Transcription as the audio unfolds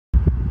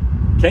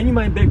Can you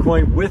mine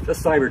Bitcoin with a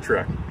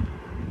Cybertruck?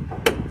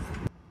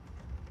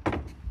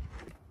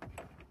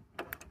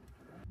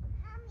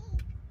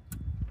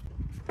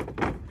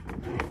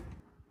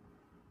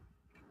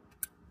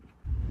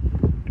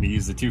 Gonna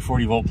use the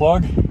 240 volt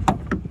plug.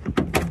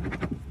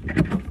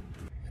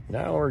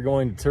 Now we're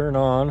going to turn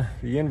on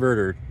the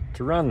inverter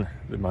to run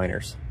the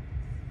miners.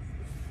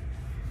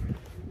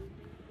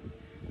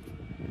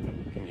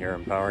 You can hear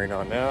them powering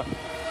on now.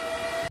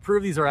 To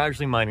prove these are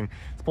actually mining,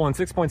 it's pulling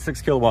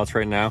 6.6 kilowatts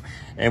right now,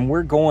 and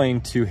we're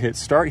going to hit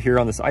start here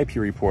on this IP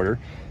reporter.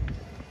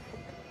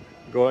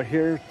 Go out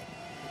here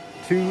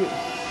to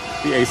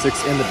the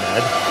ASICs in the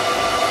bed.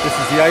 This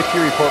is the IP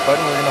report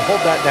button. We're going to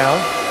hold that down,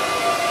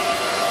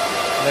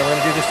 and then we're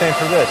going to do the same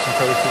for this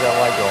until we see that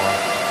light go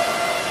on.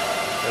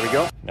 There we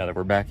go. Now that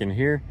we're back in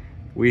here,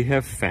 we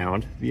have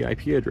found the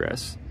IP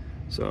address.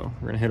 So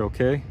we're gonna hit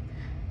OK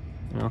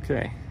and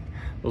OK.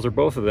 Those are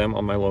both of them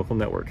on my local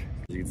network.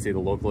 As you can see, the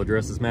local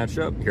addresses match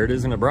up. Here it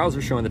is in a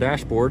browser showing the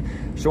dashboard,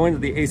 showing that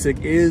the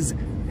ASIC is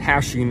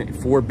hashing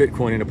for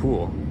Bitcoin in a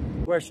pool.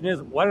 The question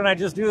is, why don't I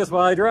just do this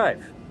while I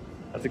drive?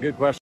 That's a good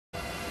question.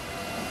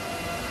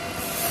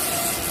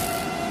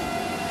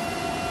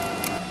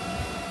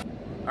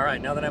 All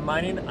right, now that I'm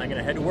mining, I'm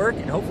gonna head to work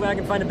and hopefully I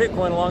can find a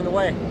Bitcoin along the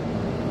way.